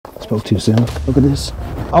Spoke too soon. Look at this.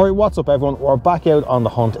 Alright, what's up everyone? We're back out on the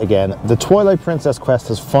hunt again. The Twilight Princess quest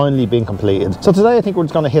has finally been completed. So today I think we're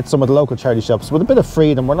just going to hit some of the local charity shops with a bit of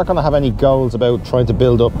freedom. We're not going to have any goals about trying to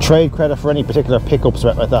build up trade credit for any particular pickups or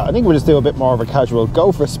anything like that. I think we'll just do a bit more of a casual,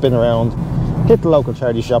 go for a spin around, hit the local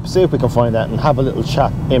charity shop, see if we can find that and have a little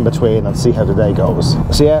chat in between and see how the day goes.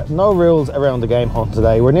 So yeah, no rules around the game hunt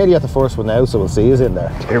today. We're nearly at the first one now, so we'll see who's in there.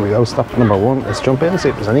 Here we go, stop number one. Let's jump in and see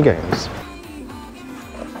if there's any games.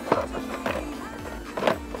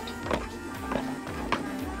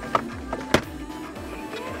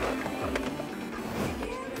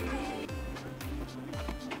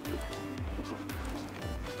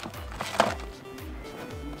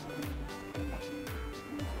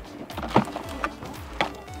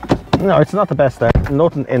 No, it's not the best there.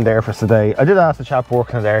 Nothing in there for us today. I did ask the chap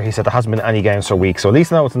working in there. He said there hasn't been any games for weeks. So at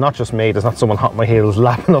least now it's not just me. There's not someone hot on my heels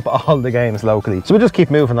lapping up all the games locally. So we'll just keep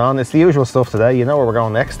moving on. It's the usual stuff today. You know where we're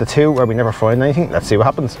going next. The two where we never find anything. Let's see what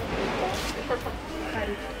happens.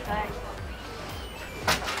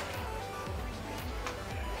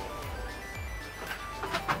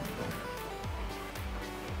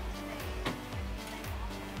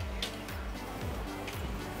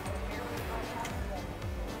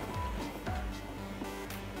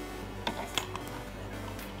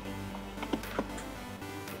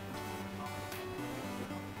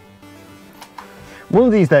 One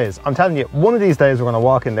of these days, I'm telling you, one of these days we're going to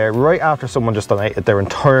walk in there right after someone just donated their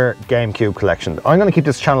entire GameCube collection. I'm going to keep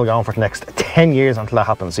this channel going for the next 10 years until that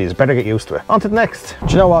happens, so you better get used to it. On to the next.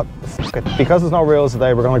 Do you know what? Fuck it. Because there's no rules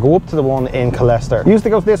today, we're going to go up to the one in Colester. Used to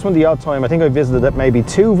go to this one the odd time. I think I visited it maybe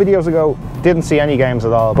 2 videos ago. Didn't see any games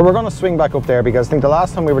at all. But we're going to swing back up there because I think the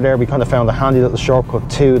last time we were there, we kind of found a handy little shortcut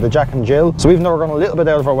to the Jack and Jill. So even though we're going a little bit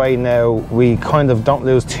out of our way now, we kind of don't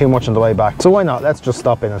lose too much on the way back. So why not? Let's just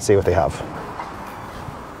stop in and see what they have.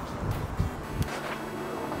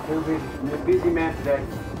 Busy man today.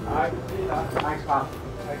 I can see that. Thanks, Pat.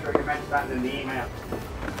 Make sure you mention that in the email.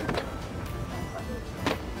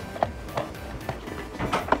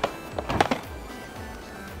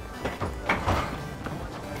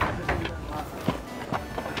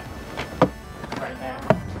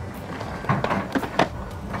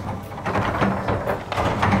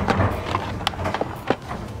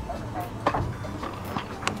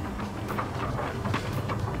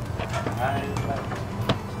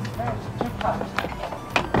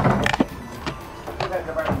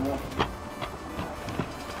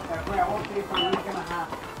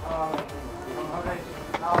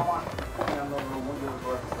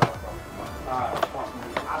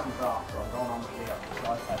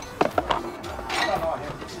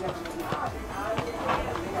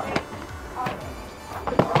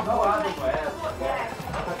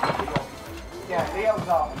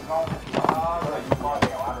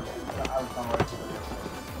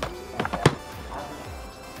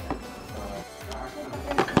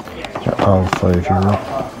 Oh,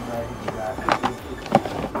 €5.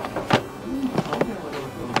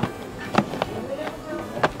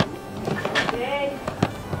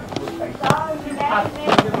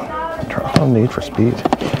 No need for speed.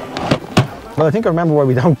 Well, I think I remember why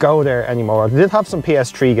we don't go there anymore. They did have some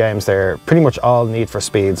PS3 games there, pretty much all Need for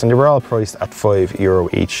Speeds, and they were all priced at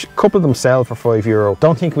 €5 each. A couple of them sell for €5.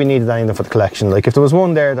 Don't think we needed any of them for the collection. Like if there was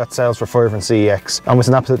one there that sells for €5 in CEX and was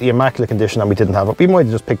in absolutely immaculate condition and we didn't have it, we might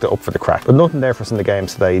have just picked it up for the crack. But nothing there for us in the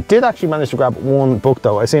games today. Did actually manage to grab one book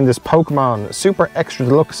though. I seen this Pokemon Super Extra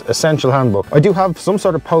Deluxe Essential Handbook. I do have some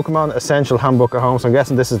sort of Pokemon Essential Handbook at home, so I'm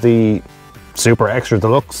guessing this is the Super Extra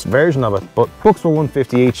Deluxe version of it, but books were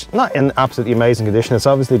 $1.50 each. Not in absolutely amazing condition. It's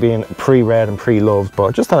obviously being pre-read and pre-loved, but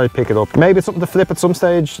I just thought I'd pick it up. Maybe it's something to flip at some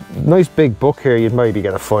stage. Nice big book here. You'd maybe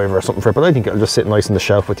get a $5 or something for it, but I think it'll just sit nice on the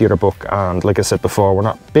shelf with the other book. And like I said before, we're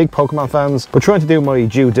not big Pokemon fans, but trying to do my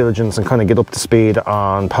due diligence and kind of get up to speed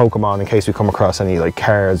on Pokemon in case we come across any like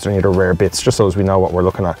cards or any other rare bits, just so as we know what we're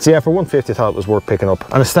looking at. So yeah, for $1.50 I thought it was worth picking up.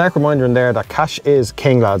 And a stark reminder in there that cash is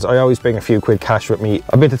king, lads. I always bring a few quid cash with me.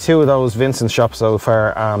 I've been to 2 of those Vincent shops so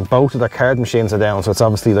far, and both of their card machines are down, so it's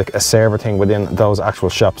obviously like a server thing within those actual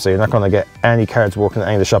shops, so you're not going to get any cards working at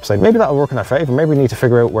any of the shops. Like maybe that'll work in our favour. Maybe we need to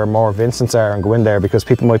figure out where more Vincents are and go in there, because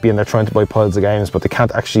people might be in there trying to buy piles of games but they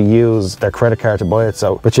can't actually use their credit card to buy it.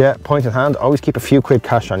 So, but yeah, point in hand, always keep a few quid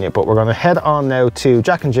cash on you. But we're going to head on now to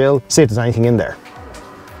Jack and Jill, see if there's anything in there.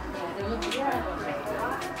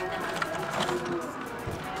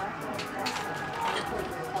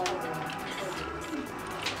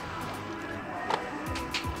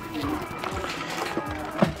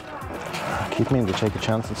 Keep meaning to take a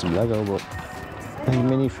chance on some Lego, but any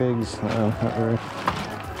minifigs? No, not really.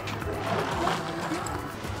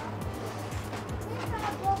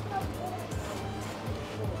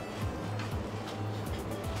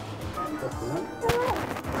 This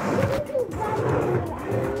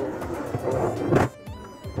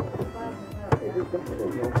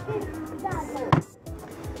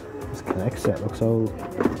Connect set looks old.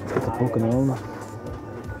 It's got the book and all.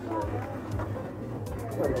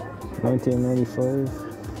 1995.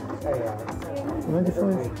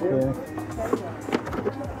 95? Yeah.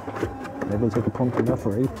 Maybe we'll take a punt on that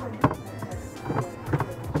for 8.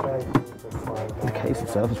 The case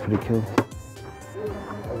itself is pretty cool.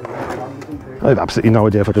 I have absolutely no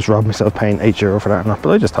idea if I just robbed myself paying €8 for that or not,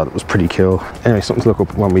 but I just thought it was pretty cool. Anyway, something to look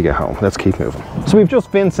up when we get home. Let's keep moving. So we've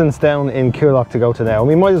just Vincent's down in Coolock to go to now, and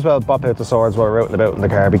we might as well bop out the swords while we're out and about in the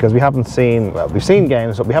car, because we haven't seen, well, we've seen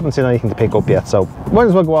games, but we haven't seen anything to pick up yet, so might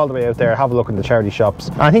as well go all the way out there, have a look in the charity shops.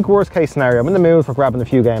 And I think worst case scenario, I'm in the mood for grabbing a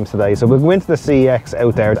few games today, so we'll go into the CEX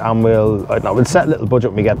out there and we'll set a little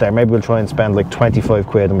budget when we get there. Maybe we'll try and spend like 25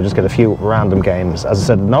 quid and we'll just get a few random games. As I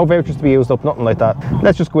said, no vouchers to be used up, nothing like that.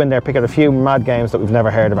 Let's just go in there, pick out a few mad games that we've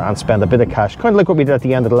never heard of and spend a bit of cash, kind of like what we did at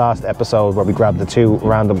the end of the last episode where we grabbed the 2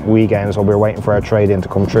 random Wii games while we were waiting for our trade-in to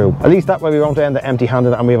come through. At least that way we won't end it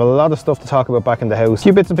empty-handed, and we have a lot of stuff to talk about back in the house. A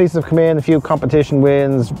few bits and pieces have come in, a few competition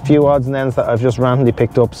wins, a few odds and ends that I've just randomly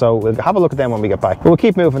picked up, so we'll have a look at them when we get back. But we'll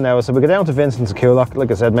keep moving now, so we'll go down to Vincent's Coolock.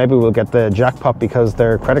 Like I said, maybe we'll get the jackpot because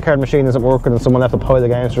their credit card machine isn't working and someone left a pile of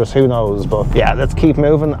games for us, who knows. But yeah, let's keep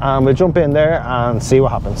moving and we'll jump in there and see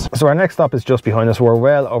what happens. So our next stop is just behind us. We're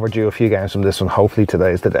well overdue a few games from this one. Hopefully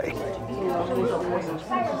today is the day.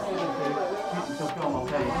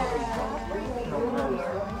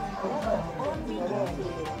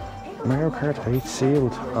 Mario Kart 8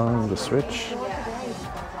 sealed on the Switch.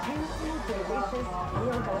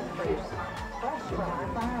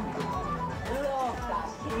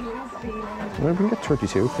 Maybe we can get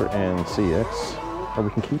 32 for CX, or we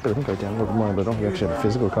can keep it. I think I downloaded mine, but I don't think we actually have a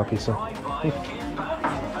physical copy, so.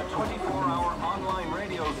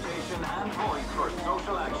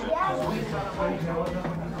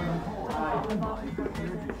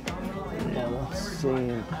 Yeah, let's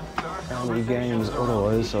see how many games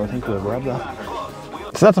otherwise, so I think we'll grab that.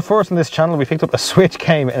 So that's the first on this channel. We picked up a Switch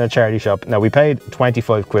game in a charity shop. Now we paid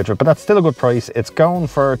 25 quid for it, but that's still a good price. It's going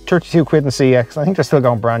for 32 quid in CX. I think they're still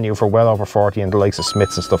going brand new for well over 40 in the likes of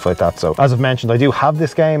Smiths and stuff like that. So as I've mentioned, I do have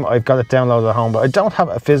this game. I've got it downloaded at home, but I don't have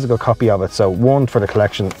a physical copy of it. So one for the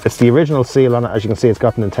collection. It's the original seal on it. As you can see, it's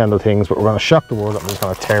got the Nintendo things, but we're going to shock the world. I'm just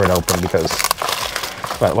going to tear it open because,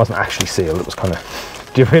 well, it wasn't actually sealed. It was kind of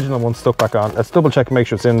the original one stuck back on. Let's double check and make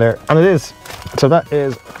sure it's in there, and it is. So that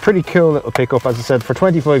is a pretty cool little pickup. As I said, for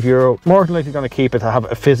 €25, more than likely going to keep it to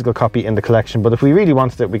have a physical copy in the collection, but if we really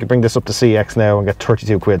wanted it, we could bring this up to CX now and get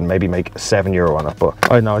 32 quid and maybe make €7 on it. But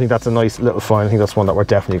I don't know, I think that's a nice little find. I think that's one that we're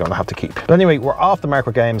definitely going to have to keep. But anyway, we're off the mark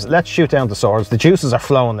with games. Let's shoot down the swords. The juices are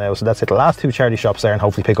flowing now, so let's hit the last 2 charity shops there and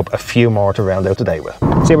hopefully pick up a few more to round out the day with.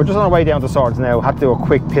 So we're just on our way down to swords now. Had to do a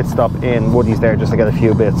quick pit stop in Woody's there just to get a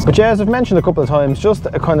few bits. But yeah, as I've mentioned a couple of times, just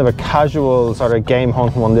a kind of a casual sort of game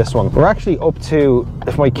hunting on this one. We're actually up to,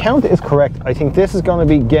 if my count is correct, I think this is going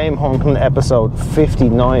to be game hunting episode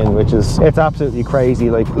 59, which is, it's absolutely crazy.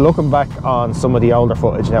 Like, looking back on some of the older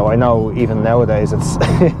footage now, I know even nowadays it's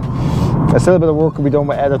there's still a bit of work to be done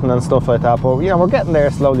with editing and stuff like that, but you know, we're getting there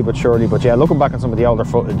slowly but surely. But yeah, looking back on some of the older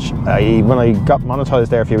footage, when I got monetized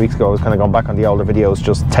there a few weeks ago, I was kind of going back on the older videos,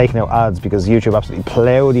 just taking out ads because YouTube absolutely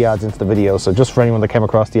ploughed the ads into the videos. So just for anyone that came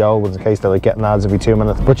across the old ones, in case they're like getting ads every 2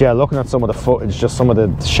 minutes. But yeah, looking at some of the footage, just some of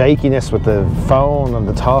the shakiness with the phone and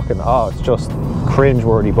the talking, oh, it's just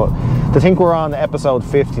cringe-worthy. But to think we're on episode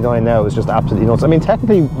 59 now is just absolutely nuts. I mean,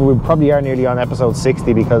 technically we probably are nearly on episode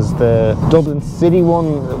 60 because the Dublin City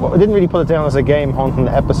one, I didn't really put it down as a game hunting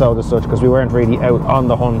episode as such because we weren't really out on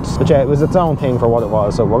the hunt. But yeah, it was its own thing for what it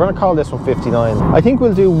was. So we're going to call this one 59. I think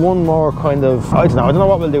we'll do one more kind of, I don't know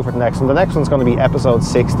what we'll do for the next one. The next one's going to be episode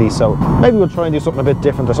 60. So maybe we'll try and do something a bit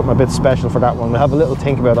different or something a bit special for that one. We'll have a little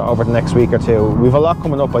think about it over the next week or two. We've a lot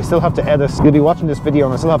coming up. I still have to edit. You'll be watching this video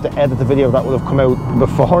and I still have to edit the video that will have come out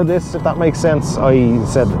before this, if that makes sense. I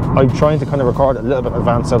said I'm trying to kind of record a little bit in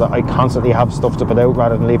advance so that I constantly have stuff to put out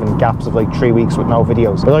rather than leaving gaps of like 3 weeks with no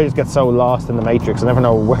videos. But I just get so lost in the matrix. I never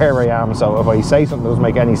know where I am. So if I say something that doesn't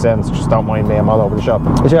make any sense, just don't mind me. I'm all over the shop.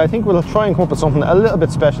 But yeah, I think we'll try and come up with something a little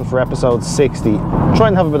bit special for episode 60. Try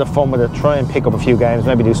and have a bit of fun with it. Try and pick up a few games.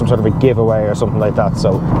 Maybe do some sort of a giveaway or something like that.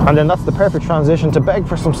 So, and then that's the perfect transition to beg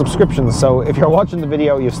for some subscriptions. So if you're watching the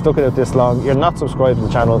video, you've stuck it out this long, you're not subscribed to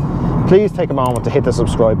the channel, please take a moment to hit the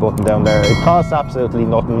subscribe button down there. It costs absolutely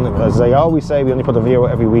nothing. As I always say, we only put a video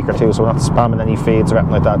every week or two, so we're not spamming any feeds or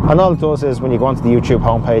anything like that. And all it does is when you go onto the YouTube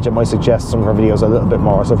homepage, it might suggest some of our videos a little bit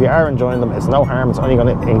more. So if you are enjoying them, it's no harm. It's only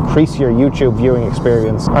going to increase your YouTube viewing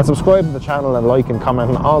experience. And subscribe to the channel and like and comment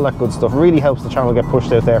and all that good stuff really helps the channel get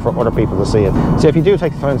pushed out there for other people to see it. So if you do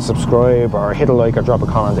take the time to subscribe or hit a like or drop a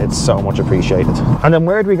comment, it's so much appreciated. And then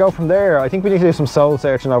where do we go from there? I think we need to do some soul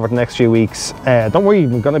searching over the next few weeks. Don't worry,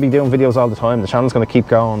 we're going to be doing videos all the time. The channel's going to keep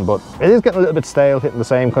going, but it is getting a little bit stale hitting the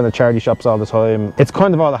same kind of charity shops all the time. It's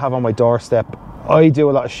kind of all I have on my doorstep. I do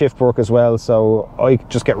a lot of shift work as well, so I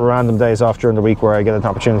just get random days off during the week where I get an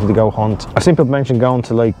opportunity to go hunt. I've seen people mention going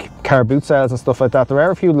to like car boot sales and stuff like that. There are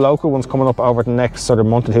a few local ones coming up over the next sort of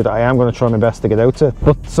month or two that I am going to try my best to get out to,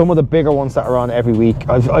 but some of the bigger ones that are on every week,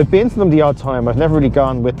 I've been to them the odd time. I've never really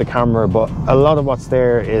gone with the camera, but a lot of what's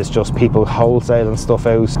there is just people wholesaling stuff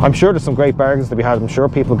out. I'm sure there's some great bargains to be had. I'm sure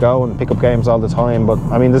people go and pick up games all the time, but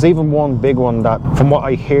I mean, there's even one big one that, from what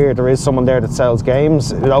I hear, there is someone there that sells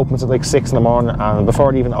games. It opens at like 6 in the morning, and before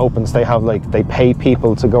it even opens, they have like, they pay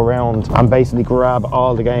people to go around and basically grab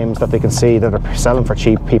all the games that they can see that are selling for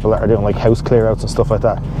cheap, people that are doing like house clear outs and stuff like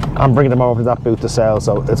that, and bring them over to that booth to sell.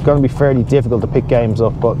 So it's going to be fairly difficult to pick games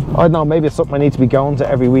up, but I don't know, maybe it's something I need to be going to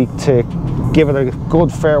every week to give it a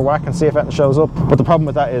good fair whack and see if anything shows up. But the problem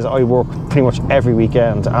with that is I work pretty much every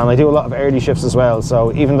weekend, and I do a lot of early shifts as well.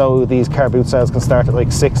 So even though these car boot sales can start at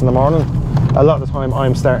like 6 in the morning, a lot of the time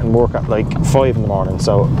I'm starting work at like 5 in the morning.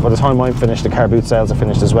 So by the time I'm finished, the car boot sales are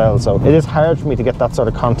finished as well. So it is hard for me to get that sort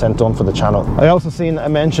of content done for the channel. I also seen a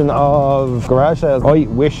mention of garage sales. I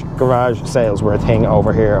wish garage sales were a thing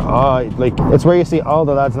over here. Like, it's where you see all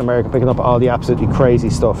the lads in America picking up all the absolutely crazy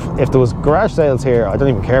stuff. If there was garage sales here, I don't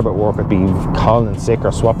even care about work. I'd be calling in sick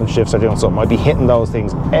or swapping shifts or doing something. I'd be hitting those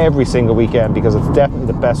things every single weekend because it's definitely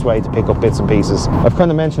the best way to pick up bits and pieces. I've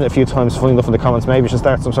kind of mentioned it a few times, funny enough, in the comments. Maybe we should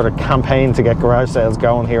start some sort of campaign to get garage sales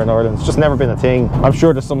going here in Ireland. It's just never been a thing. I'm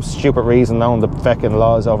sure there's some stupid reason, knowing the feckin'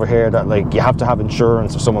 laws over here, that like you have to have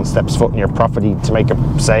insurance if someone steps foot in your property to make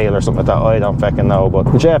a sale or something like that. I don't feckin' know.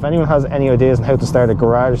 But yeah, if anyone has any ideas on how to start a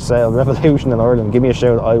garage sale revolution in Ireland, give me a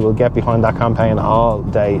shout. I will get behind that campaign all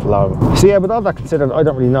day long. So yeah, with all that considered, I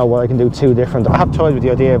don't really know what I can do too different. I have toyed with the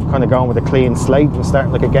idea of kind of going with a clean slate and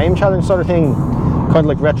starting like a game challenge sort of thing, kind of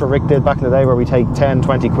like Retro Rick did back in the day, where we take 10,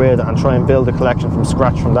 20 quid and try and build a collection from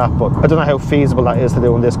scratch from that. But I don't know how feasible that is to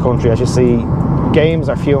do in this country. As you see, games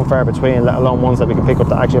are few and far between, let alone ones that we can pick up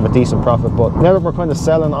that actually have a decent profit. But now that we're kind of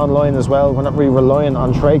selling online as well, we're not really relying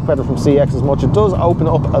on trade credit from CX as much. It does open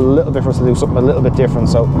up a little bit for us to do something a little bit different.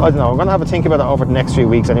 So I don't know, I'm going to have a think about it over the next few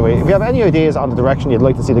weeks anyway. If you have any ideas on the direction you'd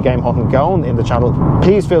like to see the game hunting going in the channel,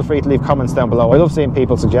 please feel free to leave comments down below. I love seeing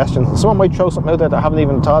people's suggestions. Someone might throw something out there that I haven't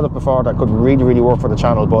even thought of before that could really, really work for the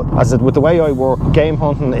channel. But as I said, with the way I work, game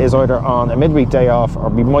hunting is either on a midweek day off, or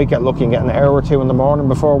we might get lucky and get an hour or two in the morning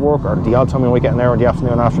before work, or the odd time we might get an hour in the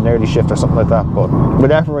afternoon after an early shift or something like that. But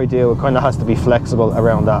whatever I do, it kind of has to be flexible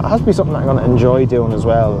around that. It has to be something that I'm going to enjoy doing as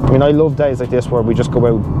well. I mean, I love days like this where we just go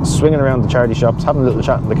out swinging around the charity shops, having a little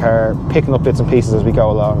chat in the car, picking up bits and pieces as we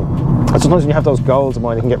go along. And sometimes when you have those goals in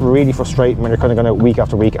mind, it can get really frustrating when you're kind of going out week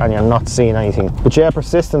after week and you're not seeing anything. But yeah,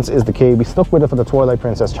 persistence is the key. We stuck with it for the Twilight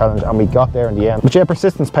Princess challenge and we got there in the end. But yeah,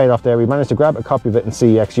 persistence paid off there. We managed to grab a copy of it in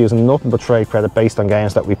CEX using nothing but trade credit based on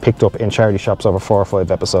games that we picked up in charity shops over 4 or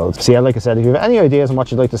 5 episodes. So yeah, like I said, if you have any ideas on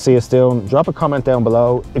what you'd like to see us doing, drop a comment down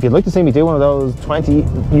below. If you'd like to see me do one of those 20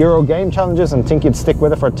 euro game challenges and think you'd stick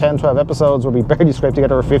with it for 10, 12 episodes where we barely scrape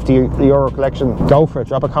together a 50 euro collection, go for it.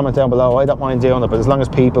 Drop a comment down below. I don't mind doing it, but as long as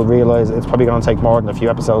people realise it's probably going to take more than a few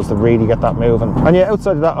episodes to really get that moving. And yeah,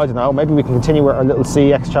 outside of that, I don't know, maybe we can continue with our little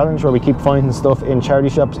CEX challenge where we keep finding stuff in charity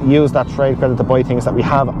shops, use that trade credit to buy things that we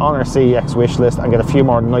have on our CEX wish list and get a few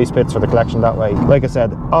more nice bits for the collection that way. Like I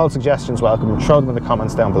said, all suggestions welcome. Throw them in the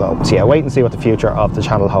comments down below. So yeah, wait and see what the future of the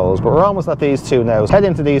channel holds. But we're almost at these two now. So head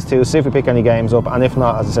into these two, see if we pick any games up, and if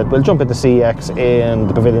not, as I said, we'll jump into CEX in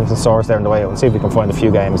the pavilions and stores there on the way out and see if we can find a few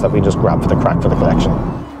games that we just grab for the crack for the collection.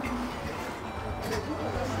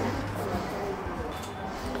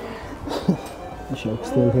 The shark's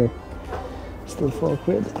still here. Still 4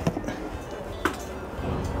 quid.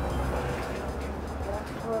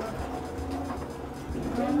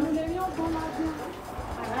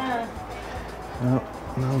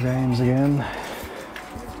 No games again.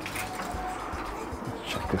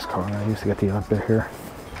 Let's check this corner. I used to get the odd bit here.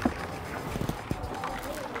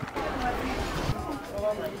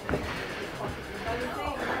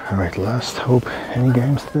 Alright, last hope. Any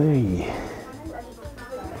games today?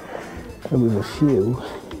 There was a few.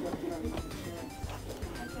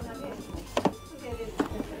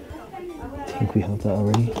 I think we have that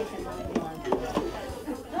already.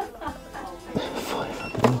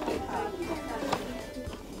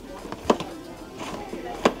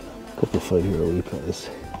 Couple of €5 plays.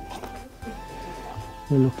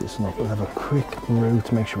 We'll look this one up. We'll have a quick route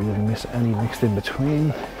to make sure we didn't miss any mixed in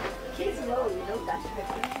between.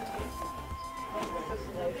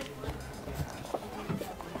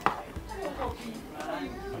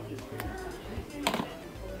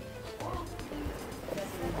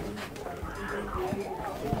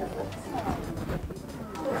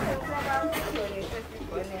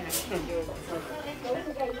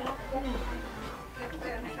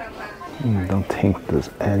 I don't think there's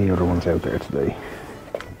any other ones out there today.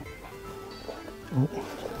 Oh,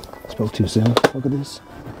 spoke too soon. Look at this.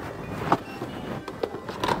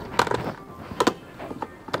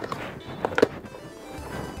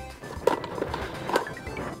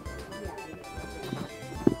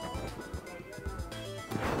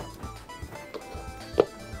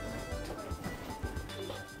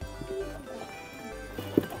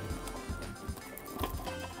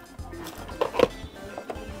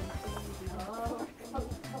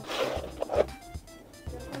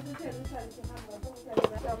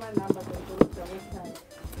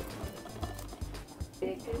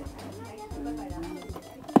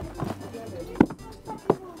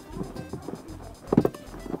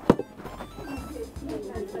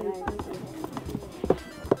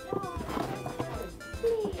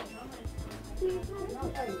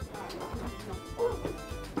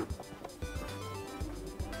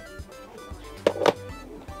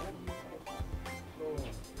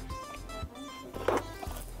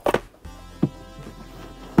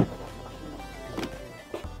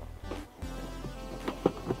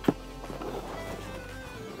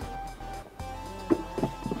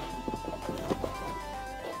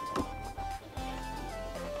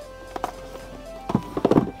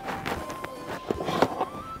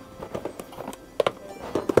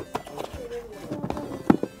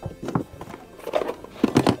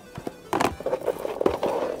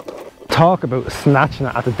 Talk about snatching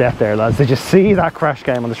it at the death there, lads. Did you see that crash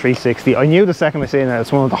game on the 360? I knew the second I seen it,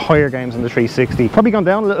 it's one of the higher games on the 360. Probably gone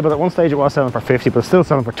down a little bit. At one stage it was selling for 50, but it's still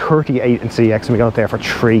selling for 38 in CX, and we got it there for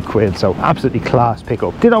 £3, so absolutely class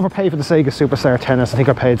pickup. Did overpay for the Sega Superstar Tennis. I think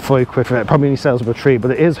I paid £5 for it. Probably only sells about 3,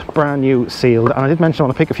 but it is brand new, sealed, and I did mention I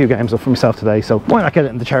want to pick a few games up for myself today, so why not get it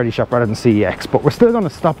in the charity shop rather than CEX? But we're still going to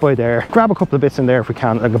stop by there, grab a couple of bits in there if we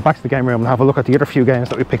can, and go back to the game room and have a look at the other few games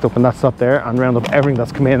that we picked up in that stop there, and round up everything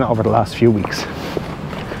that's come in over the last few weeks.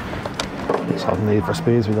 Just have Need for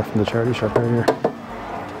Speeds we left in the charity shop earlier,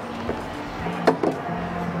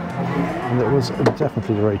 and it was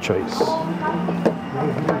definitely the right choice.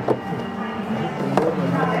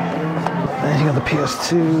 Anything on the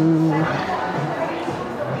PS2?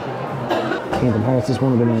 Kingdom Hearts is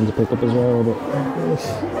one of the names to pick up as well, but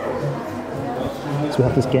so we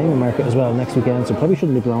have this gaming market as well next weekend, so probably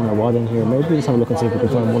shouldn't be blowing our wad in here. Maybe we just have a look and see if we can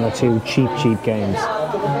find one or two cheap games,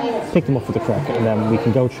 pick them up for the crack, and then we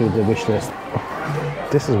can go through the wish list.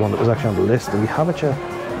 This is one that was actually on the list. Do we have it yet?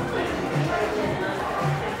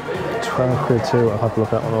 £12 too. I'll have to look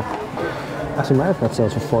that one up. Actually, Mario Kart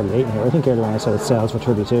sells for 48 in here. I think earlier on I said it sells for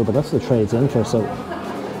 32, but that's the trades in for, so I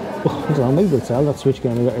don't know, maybe we'll sell that Switch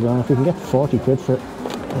game we got earlier on. If we can get £40 for it,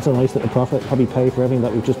 that's a nice little profit. Probably pay for everything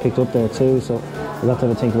that we've just picked up there too, so we'll have to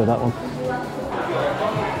have a think about that one.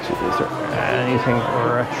 Is there anything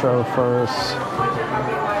retro for us?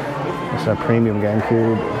 It's a premium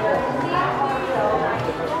GameCube.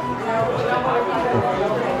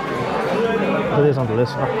 It is on the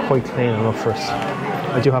list, not quite clean enough for us.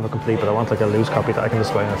 I do have a complete, but I want like a loose copy that I can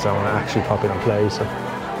display on its own and actually pop it and play, so.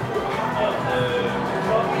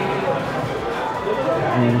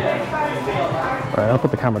 Right, I'll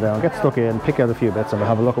put the camera down, get stuck in, pick out a few bits, and we'll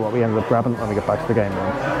have a look at what we ended up grabbing when we get back to the game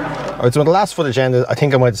room. Alright, so the last footage ended, I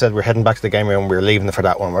think I might have said we're heading back to the game room, we were leaving for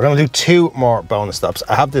that one. We're going to do 2 more bonus stops.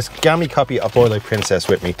 I have this gammy copy of Boilerite Princess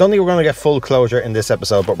with me. Don't think we're going to get full closure in this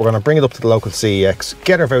episode, but we're going to bring it up to the local CEX,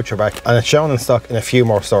 get our voucher back, and it's shown in stock in a few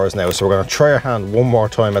more stores now, so we're going to try our hand one more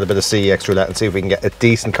time at a bit of CEX roulette and see if we can get a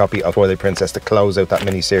decent copy of Boilerite Princess to close out that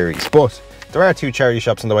mini-series. But there are 2 charity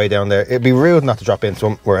shops on the way down there. It'd be rude not to drop into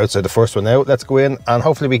them. We're outside the first one now. Let's go in and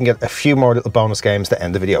hopefully we can get a few more little bonus games to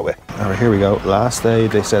end the video with. Alright, here we go. Last day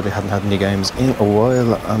they said they hadn't had any games in a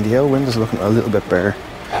while and the old window's looking a little bit bare.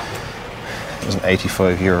 There's an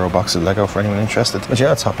 €85 box of Lego for anyone interested. But yeah,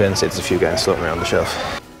 let's hop in and see if there's a few games floating around the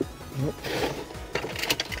shelf.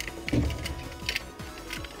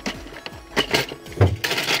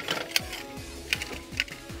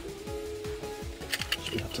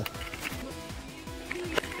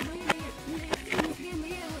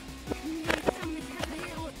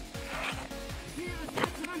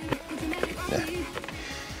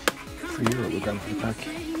 €3 we're going for the pack.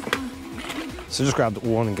 So just grabbed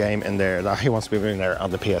one game in there that he wants to be in there on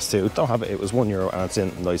the PS2. Don't have it, it was €1 and it's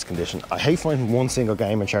in nice condition. I hate finding one single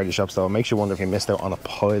game in charity shops though. It makes you wonder if you missed out on a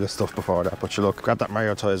pile of stuff before that. But you look, grab that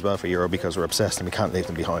Mario toy as well for €1 because we're obsessed and we can't leave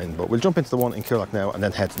them behind. But we'll jump into the one in Coolock now and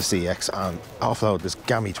then head to the CEX and offload this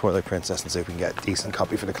gammy Twilight Princess and see if we can get a decent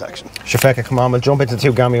copy for the collection. Shafeka, come on, we'll jump into the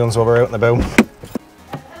two gammy ones while we're out and about.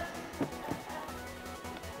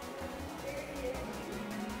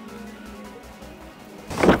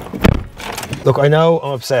 Look, I know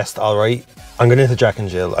I'm obsessed, alright. I'm going into Jack and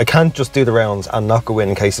Jill. I can't just do the rounds and not go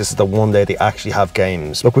in case this is the one day they actually have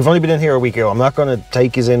games. Look, we've only been in here a week ago. I'm not going to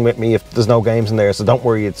take you in with me if there's no games in there, so don't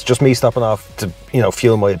worry. It's just me stopping off to, you know,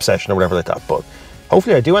 fuel my obsession or whatever like that. But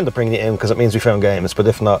hopefully I do end up bringing it in because it means we found games. But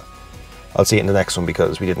if not, I'll see it in the next one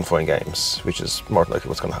because we didn't find games, which is more than likely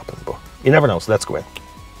what's going to happen. But you never know, so let's go in.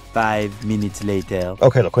 5 minutes later.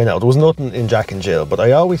 Okay, look, I know there was nothing in Jack and Jill, but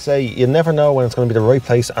I always say you never know when it's going to be the right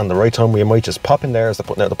place and the right time where you might just pop in there as they're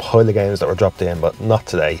putting out the pile of games that were dropped in, but not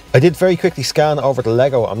today. I did very quickly scan over the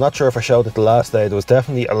Lego. I'm not sure if I showed it the last day. There was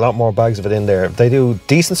definitely a lot more bags of it in there. They do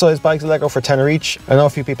decent sized bags of Lego for £10 each. I know a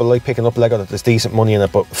few people like picking up Lego that there's decent money in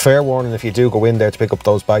it, but fair warning, if you do go in there to pick up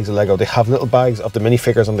those bags of Lego, they have little bags of the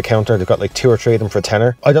minifigures on the counter. They've got like 2 or 3 of them for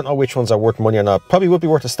 £10. I don't know which ones are worth money or not. Probably would be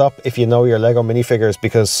worth a stop if you know your Lego minifigures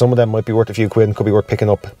because some of them might be worth a few quid and could be worth picking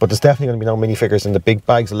up, but there's definitely going to be no minifigures in the big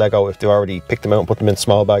bags of Lego if they already picked them out and put them in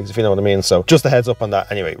small bags, if you know what I mean. So just a heads up on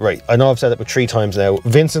that. Anyway, right, I know I've said it but 3 times now.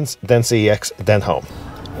 Vincent's, then CEX, then home.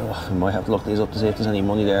 Oh, I might have to look these up to see if there's any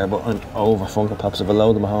money there, but I'm over Funko Pops. If I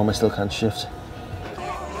load them at home I still can't shift.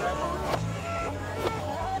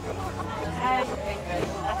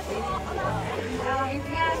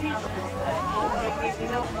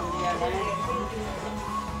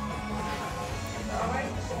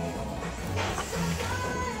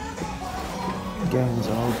 Games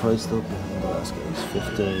are all priced up. The last game is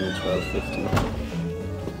 15, 12.50.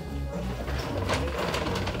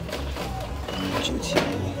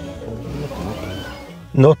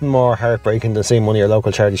 Nothing more heartbreaking than seeing one of your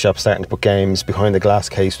local charity shops starting to put games behind the glass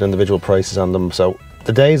case with individual prices on them. So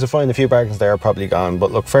the days of finding a few bargains there are probably gone,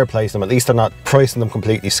 but look, fair play to them. At least they're not pricing them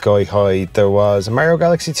completely sky high. There was a Mario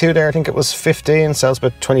Galaxy 2 there, I think it was 15, sells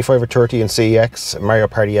about 25 or 30 in CEX. Mario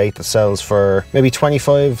Party 8 that sells for maybe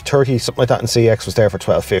 25, 30, something like that in CEX was there for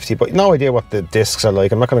 12.50, but no idea what the discs are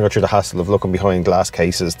like. I'm not going to go through the hassle of looking behind glass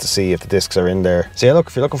cases to see if the discs are in there. So yeah, look,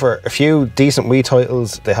 if you're looking for a few decent Wii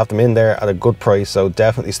titles, they have them in there at a good price, so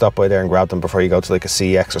definitely stop by there and grab them before you go to like a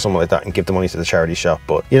CEX or something like that and give the money to the charity shop.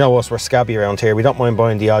 But you know us, we're scabby around here. We don't mind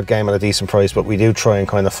buying the odd game at a decent price, but we do try and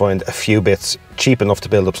kind of find a few bits cheap enough to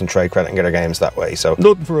build up some trade credit and get our games that way. So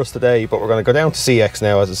nothing for us today, but we're going to go down to CEX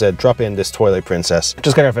now, as I said, drop in this Twilight Princess,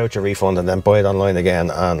 just get our voucher refund and then buy it online again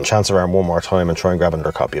and chance around one more time and try and grab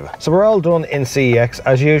another copy of it. So we're all done in CEX.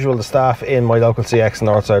 As usual, the staff in my local CEX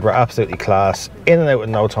Northside were absolutely class, in and out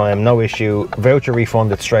in no time, no issue, voucher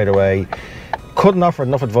refunded straight away. Couldn't offer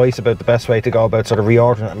enough advice about the best way to go about sort of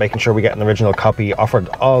reordering it and making sure we get an original copy. Offered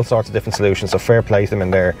all sorts of different solutions, so fair play to them in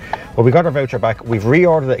there. But we got our voucher back, we've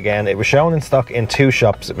reordered it again. It was shown in stock in 2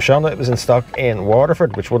 shops. It was shown that it was in stock in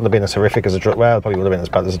Waterford, which wouldn't have been as horrific as a drive, well, probably would have been as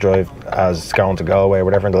bad as a drive as going to Galway or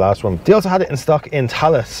whatever in the last one. They also had it in stock in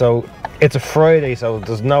Tallaght, so it's a Friday, so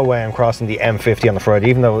there's no way I'm crossing the M50 on the Friday,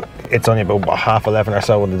 even though it's only about 11:30 or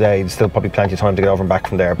so in the day. There's still probably plenty of time to get over and back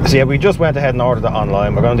from there. So yeah, we just went ahead and ordered it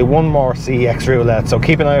online. We're going to do one more CEX roulette, so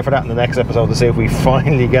keep an eye out for that in the next episode to see if we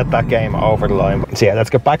finally get that game over the line. So yeah,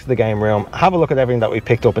 let's get back to the game room, have a look at everything that we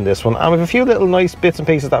picked up in this one, and we have a few little nice bits and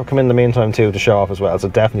pieces that have come in the meantime too to show off as well, so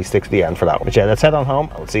definitely stick to the end for that one. But yeah, let's head on home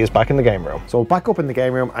and we'll see us back in the game room. So back up in the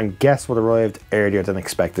game room, and guess what arrived earlier than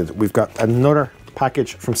expected. We've got another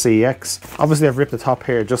package from CEX. Obviously I've ripped the top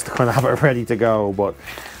here just to kind of have it ready to go, but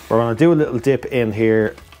we're going to do a little dip in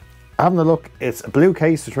here. Having a look, it's a blue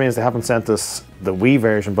case, which means they haven't sent us the Wii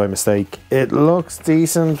version by mistake. It looks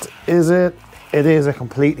decent, is it? It is a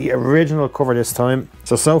completely original cover this time.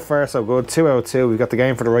 So far so good, 2 out of 2. We've got the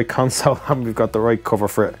game for the right console and we've got the right cover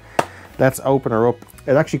for it. Let's open her up.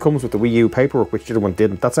 It actually comes with the Wii U paperwork, which the other one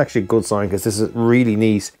didn't. That's actually a good sign because this is really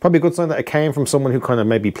neat. Probably a good sign that it came from someone who kind of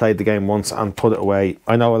maybe played the game once and put it away.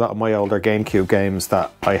 I know a lot of my older GameCube games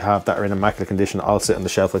that I have that are in immaculate condition all sit on the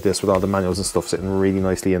shelf like this with all the manuals and stuff sitting really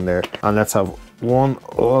nicely in there. And let's have one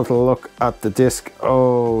little look at the disc.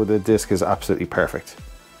 Oh, the disc is absolutely perfect.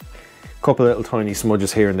 Couple of little tiny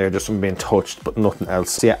smudges here and there just from being touched, but nothing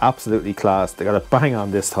else. So yeah, absolutely class. They got it bang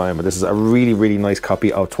on this time, but this is a really nice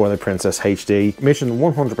copy of Twilight Princess HD. Mission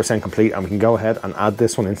 100% complete, and we can go ahead and add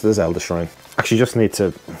this one into the Zelda Shrine. Actually just need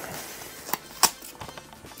to...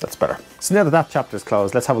 that's better. So now that that chapter's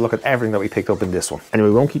closed, let's have a look at everything that we picked up in this one. Anyway,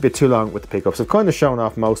 we won't keep it too long with the pickups. I've kind of shown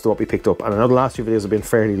off most of what we picked up, and I know the last few videos have been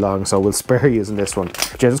fairly long, so we'll spare you in this one.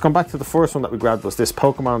 But yeah, just going back to the first one that we grabbed was this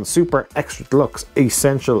Pokemon Super Extra Deluxe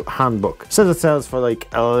Essential Handbook. It says it sells for like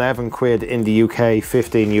 11 quid in the UK,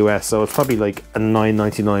 15 US, so it's probably like a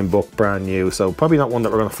 $9.99 book brand new, so probably not one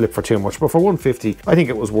that we're going to flip for too much, but for 150 I think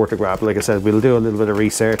it was worth a grab. Like I said, we'll do a little bit of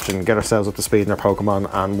research and get ourselves up to speed in our Pokemon,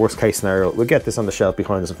 and worst case scenario, we'll get this on the shelf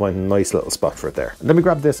behind us and find a nice little spot for it there. And then we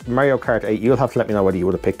grabbed this Mario Kart 8. You'll have to let me know whether you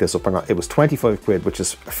would have picked this up or not. It was 25 quid, which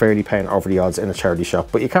is fairly paying over the odds in a charity shop,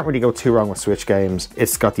 but you can't really go too wrong with Switch games.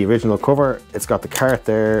 It's got the original cover, it's got the cart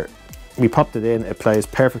there, we popped it in, it plays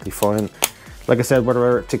perfectly fine. Like I said,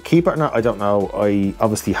 whether to keep it or not, I don't know. I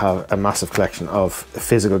obviously have a massive collection of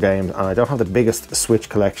physical games, and I don't have the biggest Switch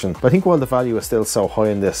collection. But I think while the value is still so high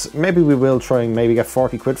in this, maybe we will try and maybe get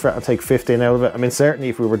 40 quid for it and take 15 out of it. I mean, certainly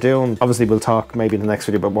if we were doing, obviously we'll talk maybe in the next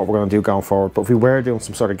video about what we're going to do going forward, but if we were doing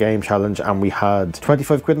some sort of game challenge and we had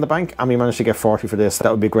 25 quid in the bank and we managed to get 40 for this,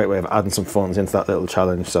 that would be a great way of adding some funds into that little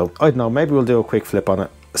challenge. So I don't know, maybe we'll do a quick flip on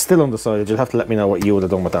it. Still undecided. You'll have to let me know what you would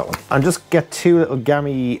have done with that one. And just get two little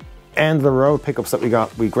gammy end of the road pickups that we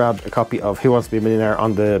got. We grabbed a copy of Who Wants to Be a Millionaire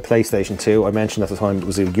on the PlayStation 2. I mentioned at the time it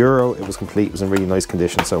was €1, it was complete, it was in really nice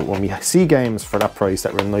condition. So when we see games for that price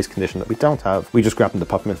that were in nice condition that we don't have, we just grab them to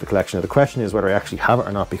pop them into the collection. Now, the question is whether I actually have it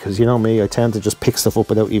or not, because you know me, I tend to just pick stuff up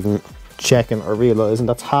without even checking or realising.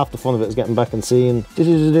 That's half the fun of it, is getting back and seeing.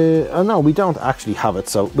 Oh no, we don't actually have it,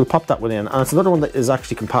 so we'll pop that one in. And it's another one that is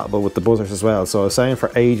actually compatible with the buzzers as well. So I was saying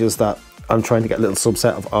for ages that I'm trying to get a little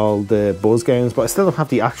subset of all the Buzz games, but I still don't have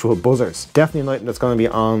the actual buzzers. Definitely an item that's going to be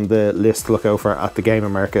on the list to look out for at the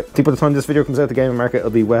gaming market. I think by the time this video comes out, the gaming market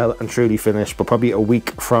will be well and truly finished, but probably a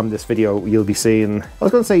week from this video you'll be seeing, I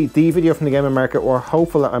was going to say the video from the gaming market. We're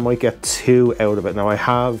hopeful that I might get 2 out of it. Now I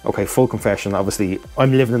have, okay, full confession, obviously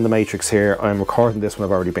I'm living in the matrix here. I'm recording this when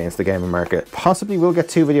I've already been to the gaming market. Possibly will get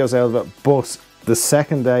 2 videos out of it, but the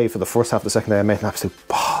second day, for the first half of the second day, I made an absolute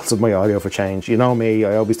balls of my audio for change. You know me,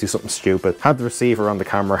 I always do something stupid. Had the receiver on the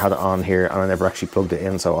camera, had it on here, and I never actually plugged it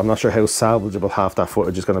in, so I'm not sure how salvageable half that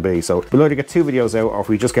footage is going to be. So we'll either get 2 videos out, or if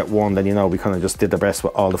we just get 1, then you know we kind of just did the best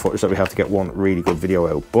with all the footage that we have to get 1 really good video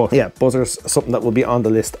out. But yeah, buzzers, something that will be on the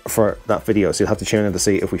list for that video, so you'll have to tune in to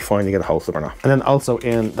see if we finally get a hold of them or not. And then also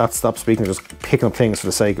in that stop speaking, just picking up things for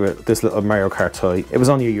the sake of it, this little Mario Kart toy. It was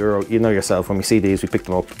only €1. You know yourself, when we see these, we pick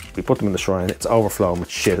them up, we put them in the shrine. It's overflowing with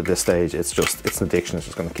shit at this stage. It's an addiction. It's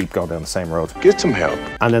just going to keep going down the same road. Get some help.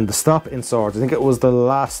 And then the stop in Swords, I think it was the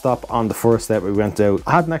last stop on the first day we went out.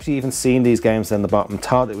 I hadn't actually even seen these games down the bottom.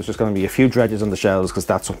 Thought it was just going to be a few dredges on the shelves because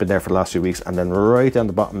that's what's been there for the last few weeks. And then right down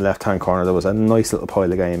the bottom left hand corner there was a nice little pile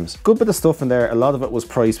of games. Good bit of stuff in there. A lot of it was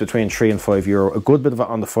priced between €3 and €5. A good bit of it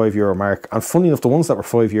on the €5 mark. And funny enough, the ones that were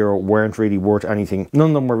 €5 weren't really worth anything.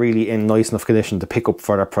 None of them were really in nice enough condition to pick up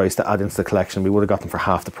for that price to add into the collection. We would have got them for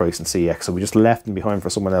half the price in CX, so we just left them behind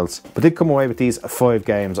for someone else. But did come away with these 5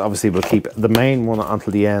 games. Obviously we'll keep the main one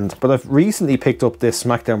until the end, but I've recently picked up this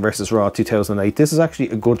SmackDown vs Raw 2008. This is actually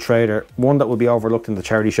a good trader, one that will be overlooked in the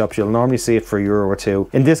charity shops. You'll normally see it for €1 or 2.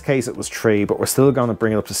 In this case it was 3, but we're still going to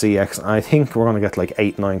bring it up to CX, and I think we're going to get like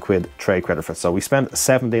 8-9 quid trade credit for it. So we spent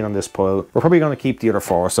 17 on this pile. We're probably going to keep the other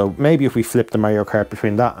 4, so maybe if we flip the Mario Kart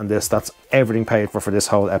between that and this, that's everything paid for this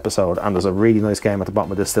whole episode. And there's a really nice game at the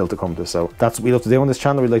bottom of this still to come to. So that's what we love to do on this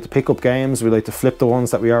channel. We like to pick up games, we like to flip the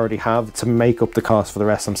ones that we already have to make up the cost for the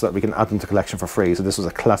rest of them so that we can add them to collection for free. So this was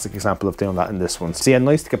a classic example of doing that in this one. So yeah,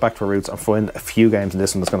 nice to get back to our roots and find a few games in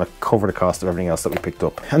this one that's going to cover the cost of everything else that we picked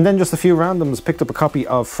up. And then just a few randoms. Picked up a copy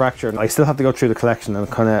of Fracture. I still have to go through the collection and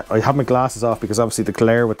I have my glasses off because obviously the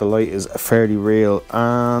glare with the light is fairly real,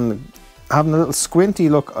 and having a little squinty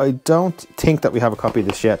look, I don't think that we have a copy of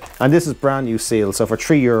this yet. And this is brand new sealed, so for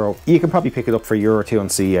 €3 you can probably pick it up for €1 or 2 on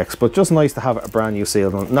CEX, but just nice to have a brand new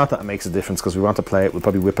sealed one. Not that it makes a difference because we want to play it, we'll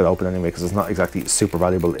probably whip it open anyway because it's not exactly super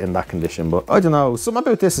valuable in that condition. But I don't know, something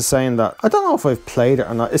about this is saying that, I don't know if I've played it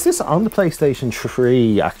or not. Is this on the PlayStation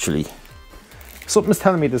 3 actually? Something's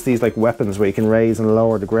telling me there's these like weapons where you can raise and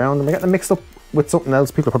lower the ground. Am I getting them mixed up with something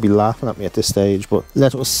else? People are probably laughing at me at this stage, but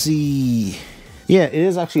let us see. Yeah, it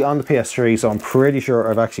is actually on the PS3, so I'm pretty sure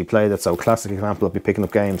I've actually played it. So classic example of me picking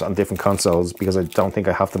up games on different consoles because I don't think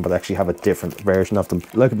I have them, but I actually have a different version of them.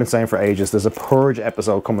 Like I've been saying for ages, there's a Purge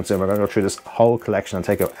episode coming soon. We're going to go through this whole collection and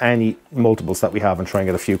take out any multiples that we have and try and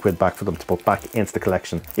get a few quid back for them to put back into the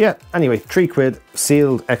collection. Yeah, anyway, 3 quid,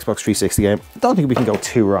 sealed Xbox 360 game. Don't think we can go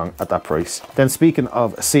too wrong at that price. Then speaking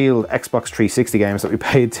of sealed Xbox 360 games that we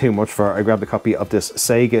paid too much for, I grabbed a copy of this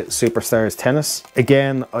Sega Superstars Tennis.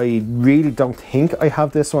 Again, I really don't think I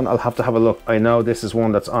have this one. I'll have to have a look. I know this is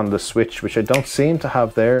one that's on the Switch, which I don't seem to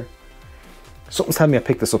have there. Something's telling me I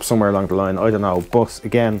picked this up somewhere along the line, I don't know. But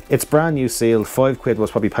again, it's brand new sealed. £5 was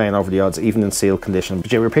probably paying over the odds, even in sealed condition. But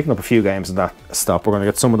yeah, we were picking up a few games in that stop. We're going to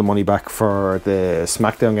get some of the money back for the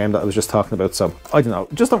SmackDown game that I was just talking about. So I don't know,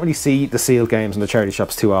 just don't really see the sealed games in the charity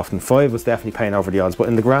shops too often. 5 was definitely paying over the odds, but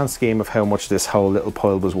in the grand scheme of how much this whole little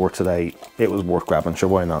pile was worth today, it was worth grabbing. Sure,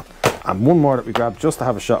 why not? And one more that we grabbed just to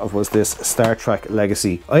have a shot of was this Star Trek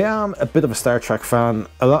Legacy. I am a bit of a Star Trek fan.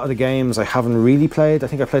 A lot of the games I haven't really played. I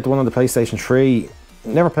think I played the one on the PlayStation 3.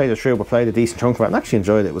 Never played it through, but played a decent chunk of it and actually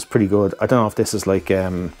enjoyed it. It was pretty good. I don't know if this is like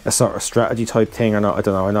a sort of strategy type thing or not. I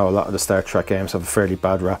don't know. I know a lot of the Star Trek games have a fairly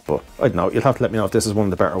bad rap, but I don't know. You'll have to let me know if this is one of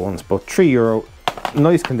the better ones. But €3,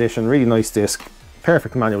 nice condition, really nice disc,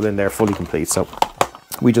 perfect manual in there, fully complete. So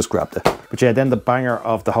we just grabbed it. But yeah, then the banger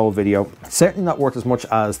of the whole video, certainly not worth as much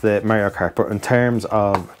as the Mario Kart, but in terms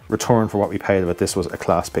of return for what we paid of it, this was a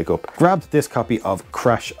class pickup. Grabbed this copy of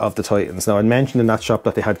Crash of the Titans. Now I mentioned in that shop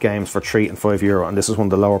that they had games for €3 and €5, and this is one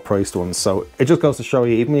of the lower priced ones. So it just goes to show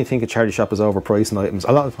you, even when you think a charity shop is overpricing items,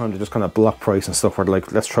 a lot of the time they're just kind of block price and stuff where they're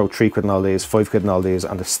like, let's throw £3 in all these, £5 in all these,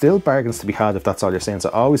 and there's still bargains to be had if that's all you're saying. So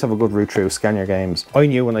always have a good route through, scan your games. I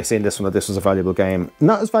knew when I seen this one that this was a valuable game.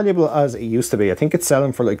 Not as valuable as it used to be. I think it's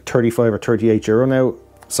selling for like 35 or €38 now.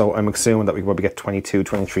 So I'm assuming that we could probably get 22,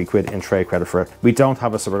 23 quid in trade credit for it. We don't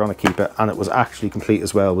have it, so we're going to keep it. And it was actually complete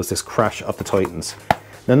as well, was this Crash of the Titans.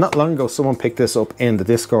 Now, not long ago, someone picked this up in the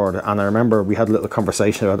Discord, and I remember we had a little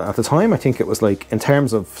conversation about it. At the time, I think it was like, in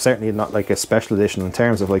terms of, certainly not like a special edition, in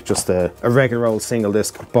terms of like just a regular old single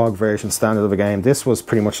disc bog version standard of a game, this was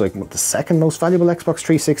pretty much like the second most valuable Xbox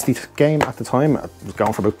 360 game at the time. It was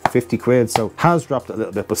going for about 50 quid, so has dropped a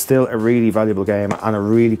little bit, but still a really valuable game and a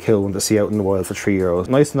really cool one to see out in the wild for €3.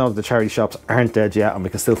 Nice to know that the charity shops aren't dead yet, and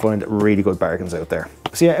we can still find really good bargains out there.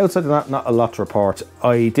 So yeah, outside of that, not a lot to report.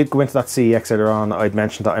 I did go into that CEX earlier on. I'd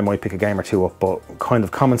mentioned that I might pick a game or two up, but kind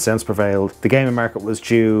of common sense prevailed. The gaming market was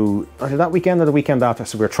due either that weekend or the weekend after,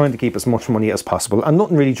 so we were trying to keep as much money as possible, and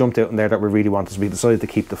nothing really jumped out in there that we really wanted, so we decided to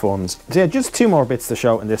keep the funds. So yeah, just 2 more bits to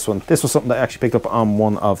show in this one. This was something that I actually picked up on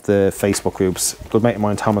one of the Facebook groups. A good mate of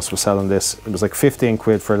mine, Thomas, was selling this. It was like 15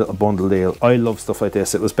 quid for a little bundle deal. I love stuff like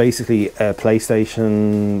this. It was basically a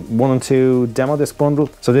PlayStation 1 and 2 demo disc bundle.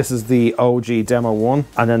 So this is the OG demo 1,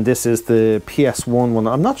 and then this is the PS1 one.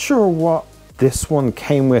 I'm not sure what this one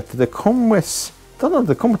came with. Did they come with, I don't know, did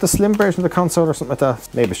they come with the slim version of the console or something like that?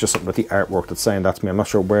 Maybe it's just something with the artwork that's saying that to me. I'm not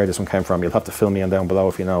sure where this one came from. You'll have to fill me in down below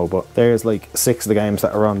if you know, but there's like 6 of the games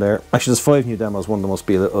that are on there. Actually, there's 5 new demos. One of them must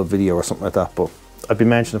be a little video or something like that, but I've been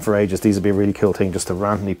mentioning for ages, these would be a really cool thing just to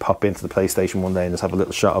randomly pop into the PlayStation one day and just have a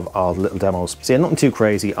little shot of all the little demos. So yeah, nothing too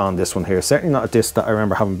crazy on this one here. Certainly not a disc that I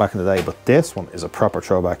remember having back in the day, but this one is a proper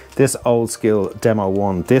throwback. This old school demo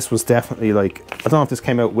 1, this was definitely like, I don't know if this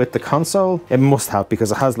came out with the console. It must have,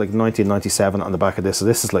 because it has like 1997 on the back of this. So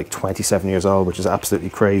this is like 27 years old, which is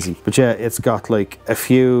absolutely crazy. But yeah, it's got like a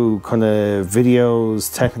few kind of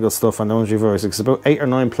videos, technical stuff, and it's about 8 or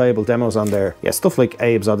 9 playable demos on there. Yeah, stuff like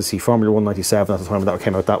Abe's Odyssey, Formula 197 at the time when that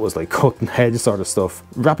came out, that was like cutting edge sort of stuff.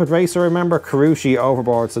 Rapid Racer, I remember, Karushi,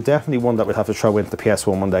 Overboard, so definitely one that we'd have to throw into the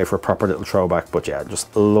PS1 one day for a proper little throwback. But yeah,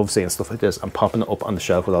 just love seeing stuff like this and popping it up on the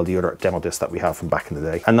shelf with all the other demo discs that we have from back in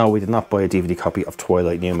the day. And no, we did not buy a DVD copy of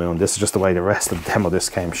Twilight New Moon. This is just the way the rest of the demo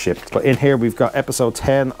discs came shipped. But in here we've got episode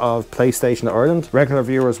 10 of PlayStation Ireland. Regular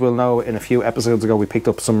viewers will know in a few episodes ago we picked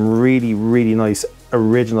up some really nice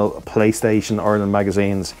original PlayStation Ireland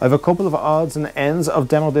magazines. I have a couple of odds and ends of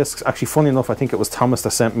demo discs. Actually, funny enough, I think it was Thomas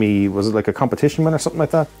that sent me, was it like a competition win or something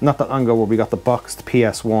like that? Not that long ago, where we got the boxed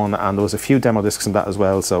PS1, and there was a few demo discs in that as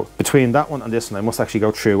well. So between that one and this one, I must actually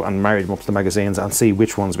go through and marry them up to the magazines and see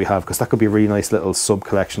which ones we have, because that could be a really nice little sub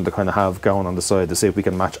collection to kind of have going on the side to see if we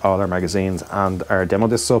can match all our magazines and our demo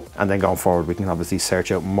discs up. And then going forward, we can obviously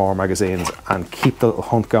search out more magazines and keep the little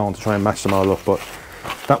hunt going to try and match them all up. But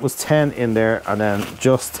that was 10 in there, and then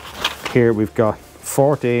just here we've got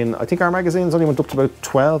 14. I think our magazines only went up to about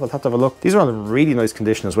 12. I'll have to have a look. These are all in really nice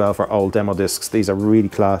condition as well for old demo discs. These are really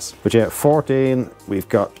class. But yeah, 14, we've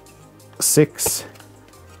got 6,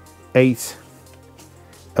 8,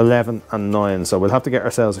 11 and 9, so we'll have to get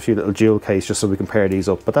ourselves a few little jewel case just so we can pair these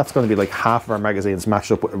up. But that's going to be like half of our magazines matched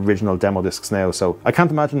up with original demo discs now, so I can't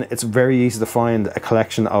imagine it's very easy to find a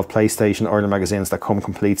collection of PlayStation Ireland magazines that come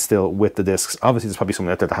complete still with the discs. Obviously there's probably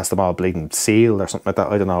someone out there that has them all bleeding sealed or something like that,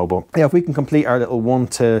 I don't know, but yeah, if we can complete our little 1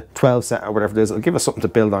 to 12 set or whatever it is, it'll give us something to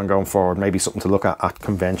build on going forward, maybe something to look at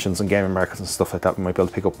conventions and gaming markets and stuff like that. We might be able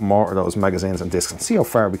to pick up more of those magazines and discs and see how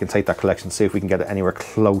far we can take that collection, see if we can get it anywhere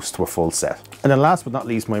close to a full set. And then last but not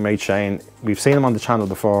least, released, my mate Shane. We've seen him on the channel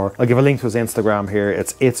before. I'll give a link to his Instagram here.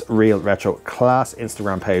 It's Real Retro. Class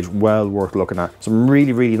Instagram page, well worth looking at. Some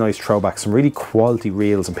really, really nice throwbacks, some really quality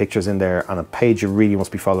reels and pictures in there, and a page you really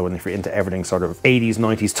must be following if you're into everything sort of 80s,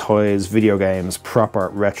 90s toys, video games, proper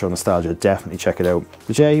retro nostalgia. Definitely check it out.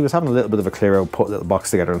 But yeah, he was having a little bit of a clear out, put a little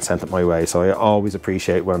box together and sent it my way. So I always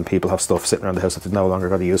appreciate when people have stuff sitting around the house that they've no longer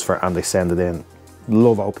got a use for and they send it in.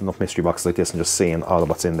 Love opening up mystery boxes like this and just seeing all of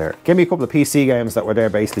what's in there. Gave me a couple of PC games that were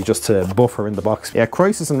there basically just to buffer in the box. Yeah,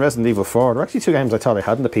 Crisis and Resident Evil 4. They're actually two games I thought I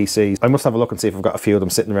had in the PC. I must have a look and see if I've got a few of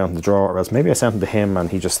them sitting around in the drawer, or else maybe I sent them to him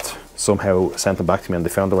and he just somehow sent them back to me and they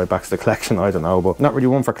found their way back to the collection. I don't know, but not really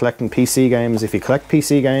one for collecting PC games. If you collect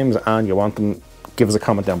PC games and you want them, give us a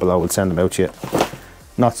comment down below. We'll send them out to you.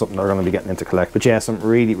 Not something they're going to be getting into collect, but yeah, some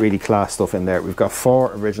really, really class stuff in there. We've got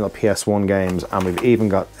 4 original PS1 games and we've even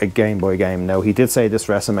got a Game Boy game. Now, he did say this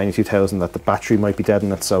WrestleMania 2000 that the battery might be dead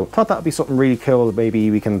in it, so I thought that would be something really cool.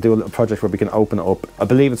 Maybe we can do a little project where we can open it up. I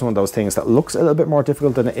believe it's one of those things that looks a little bit more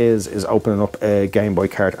difficult than it is opening up a Game Boy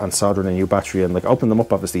cart and soldering a new battery in. Like, opening them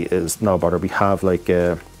up obviously is no bother. We have like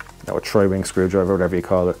a tri-wing screwdriver, whatever you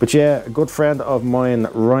call it. But yeah, a good friend of mine,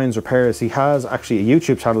 Ryan's Repairs, he has actually a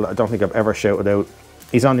YouTube channel that I don't think I've ever shouted out.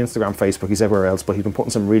 He's on Instagram, Facebook, he's everywhere else, but he's been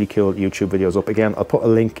putting some really cool YouTube videos up. Again, I'll put a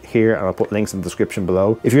link here and I'll put links in the description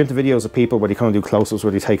below. If you're into videos of people where you kind of do close-ups,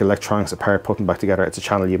 where you take electronics apart, put them back together, it's a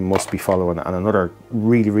channel you must be following, and another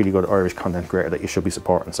really, really good Irish content creator that you should be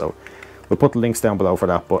supporting. So we'll put the links down below for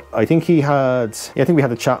that. But I think he had, yeah, I think we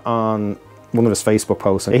had a chat on one of his Facebook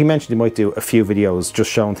posts, and he mentioned he might do a few videos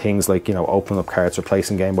just showing things like, you know, opening up carts,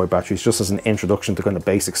 replacing Game Boy batteries, just as an introduction to kind of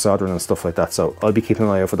basic soldering and stuff like that. So I'll be keeping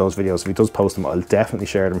an eye out for those videos. If he does post them, I'll definitely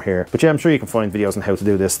share them here. But yeah, I'm sure you can find videos on how to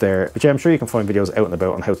do this there. But yeah, I'm sure you can find videos out and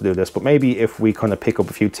about on how to do this. But maybe if we kind of pick up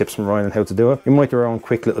a few tips from Ryan on how to do it, we might do our own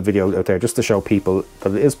quick little video out there just to show people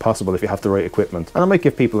that it is possible if you have the right equipment. And it might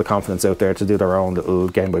give people the confidence out there to do their own little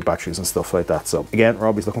Game Boy batteries and stuff like that. So again, we're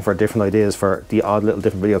always looking for different ideas for the odd little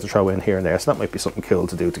different videos to throw in here and there. So that might be something cool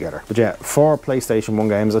to do together. But yeah, 4 PlayStation 1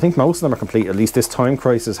 games. I think most of them are complete. At least this Time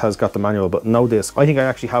Crisis has got the manual but no disc. I think I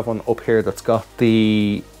actually have one up here that's got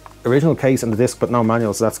the original case and the disc but no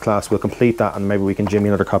manual, so that's class. We'll complete that and maybe we can jimmy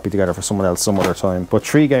another copy together for someone else some other time. But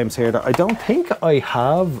 3 games here that I don't think I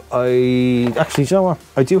have. Actually, you know what?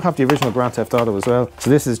 I do have the original Grand Theft Auto as well.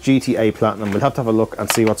 So this is GTA Platinum. We'll have to have a look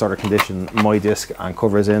and see what sort of condition my disc and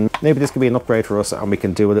cover is in. Maybe this could be an upgrade for us and we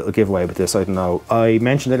can do a little giveaway with this. I don't know. I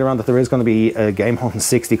mentioned later on that there is going to be a Game Hunting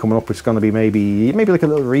 60 coming up, which is going to be maybe like a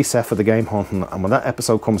little reset for the Game Hunting. And when that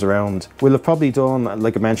episode comes around, we'll have probably done,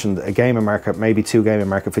 like I mentioned, a gaming market, maybe 2 gaming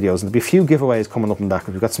market videos, and there'll be a few giveaways coming up in that,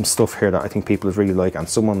 because we've got some stuff here that I think people would really like, and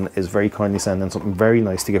someone is very kindly sending something very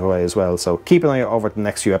nice to give away as well. So keep an eye out over the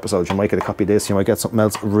next few episodes. You might get a copy of this, you might get something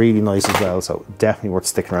else really nice as well, so definitely worth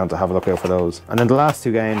sticking around to have a look out for those. And then the last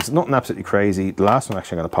 2 games, nothing absolutely crazy. The last one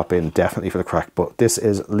actually I'm going to pop in definitely for the crack, but this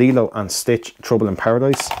is Lilo and Stitch Trouble in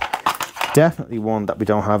Paradise. Definitely one that we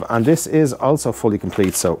don't have, and this is also fully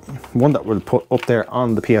complete, so one that we'll put up there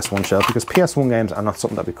on the PS1 shelf, because PS1 games are not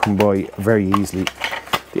something that we come by very easily.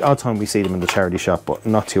 The odd time we see them in the charity shop, but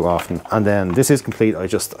not too often. And then this is complete. I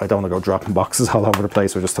don't want to go dropping boxes all over the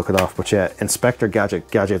place, so I just took it off. But yeah, Inspector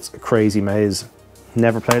Gadget's Crazy Maze.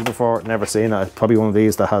 Never played it before, never seen it. It's probably one of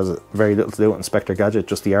these that has very little to do with Inspector Gadget,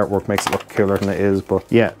 just the artwork makes it look cooler than it is. But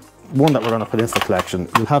yeah, one that we're going to put into the collection.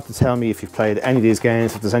 You'll have to tell me if you've played any of these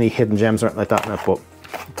games, if there's any hidden gems or anything like that in it. But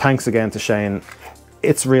thanks again to Shane.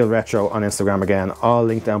 It's Real Retro on Instagram again. I'll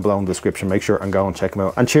link down below in the description. Make sure and go and check them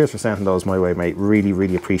out. And cheers for sending those my way, mate. Really,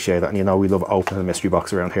 really appreciate it. And you know, we love opening a mystery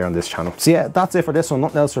box around here on this channel. So yeah, that's it for this one.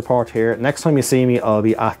 Nothing else to report here. Next time you see me, I'll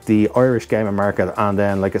be at the Irish Gaming Market. And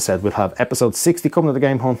then, like I said, we'll have episode 60 coming to the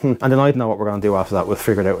Game Hunting. And then I don't know what we're going to do after that. We'll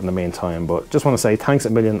figure it out in the meantime. But just want to say thanks a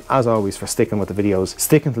million, as always, for sticking with the videos.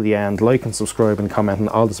 Sticking to the end. Liking, subscribing, commenting.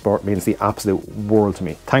 All the support means the absolute world to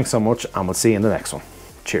me. Thanks so much, and we'll see you in the next one.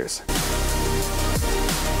 Cheers.